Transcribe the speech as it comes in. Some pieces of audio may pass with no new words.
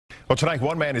Well, tonight,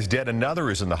 one man is dead, another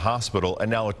is in the hospital,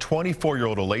 and now a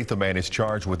 24-year-old Olathe man is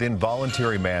charged with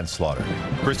involuntary manslaughter.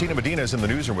 Christina Medina is in the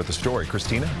newsroom with the story.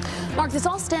 Christina? Mark, this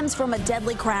all stems from a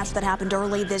deadly crash that happened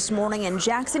early this morning, and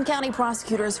Jackson County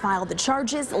prosecutors filed the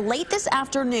charges late this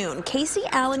afternoon. Casey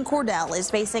Allen Cordell is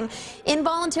facing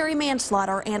involuntary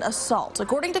manslaughter and assault.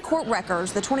 According to court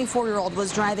records, the 24-year-old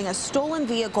was driving a stolen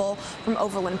vehicle from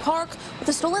Overland Park with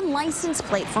a stolen license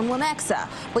plate from Lenexa.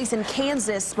 Police in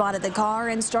Kansas spotted the car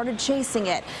and started chasing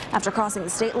it. After crossing the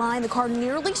state line, the car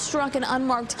nearly struck an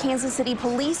unmarked Kansas City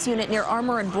police unit near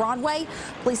Armour and Broadway.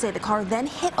 Police say the car then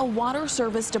hit a water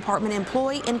service department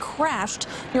employee and crashed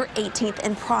near 18th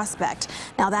and Prospect.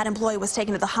 Now, that employee was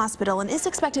taken to the hospital and is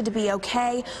expected to be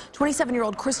okay.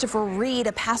 27-year-old Christopher Reed,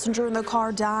 a passenger in the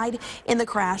car, died in the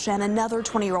crash, and another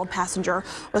 20-year-old passenger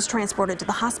was transported to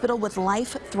the hospital with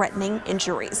life-threatening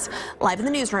injuries. Live in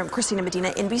the newsroom, Christina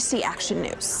Medina, NBC Action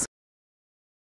News.